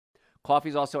Coffee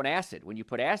is also an acid. When you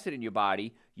put acid in your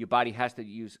body has to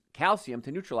use calcium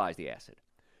to neutralize the acid.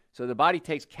 So the body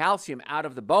takes calcium out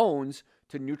of the bones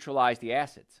to neutralize the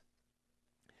acids.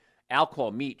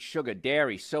 Alcohol, meat, sugar,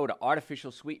 dairy, soda,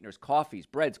 artificial sweeteners, coffees,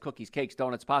 breads, cookies, cakes,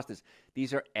 donuts, pastas.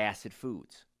 These are acid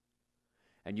foods.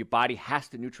 And your body has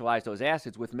to neutralize those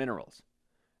acids with minerals.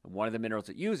 And one of the minerals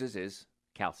it uses is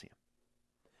calcium.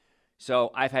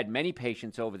 So I've had many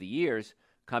patients over the years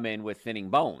come in with thinning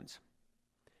bones.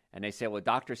 And they say, well,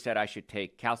 doctor said I should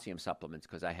take calcium supplements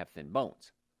because I have thin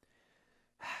bones.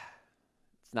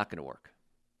 It's not going to work.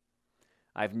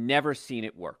 I've never seen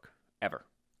it work, ever,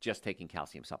 just taking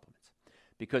calcium supplements.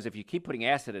 Because if you keep putting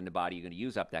acid in the body, you're going to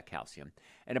use up that calcium.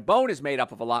 And a bone is made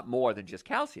up of a lot more than just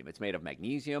calcium. It's made of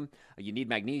magnesium. You need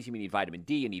magnesium, you need vitamin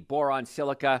D, you need boron,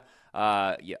 silica.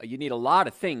 You need a lot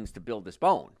of things to build this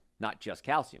bone, not just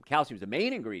calcium. Calcium is the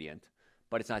main ingredient,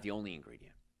 but it's not the only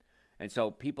ingredient. And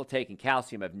so people taking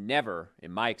calcium have never,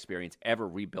 in my experience, ever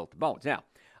rebuilt the bones. Now,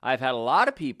 I've had a lot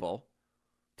of people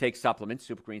take supplements,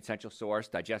 Super Green Essential Source,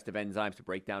 digestive enzymes to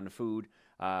break down the food,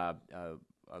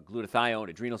 glutathione,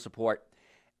 adrenal support,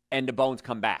 and the bones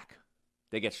come back.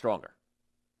 They get stronger.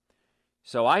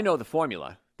 So I know the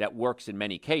formula that works in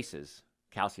many cases.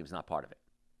 Calcium's not part of it.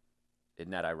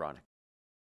 Isn't that ironic?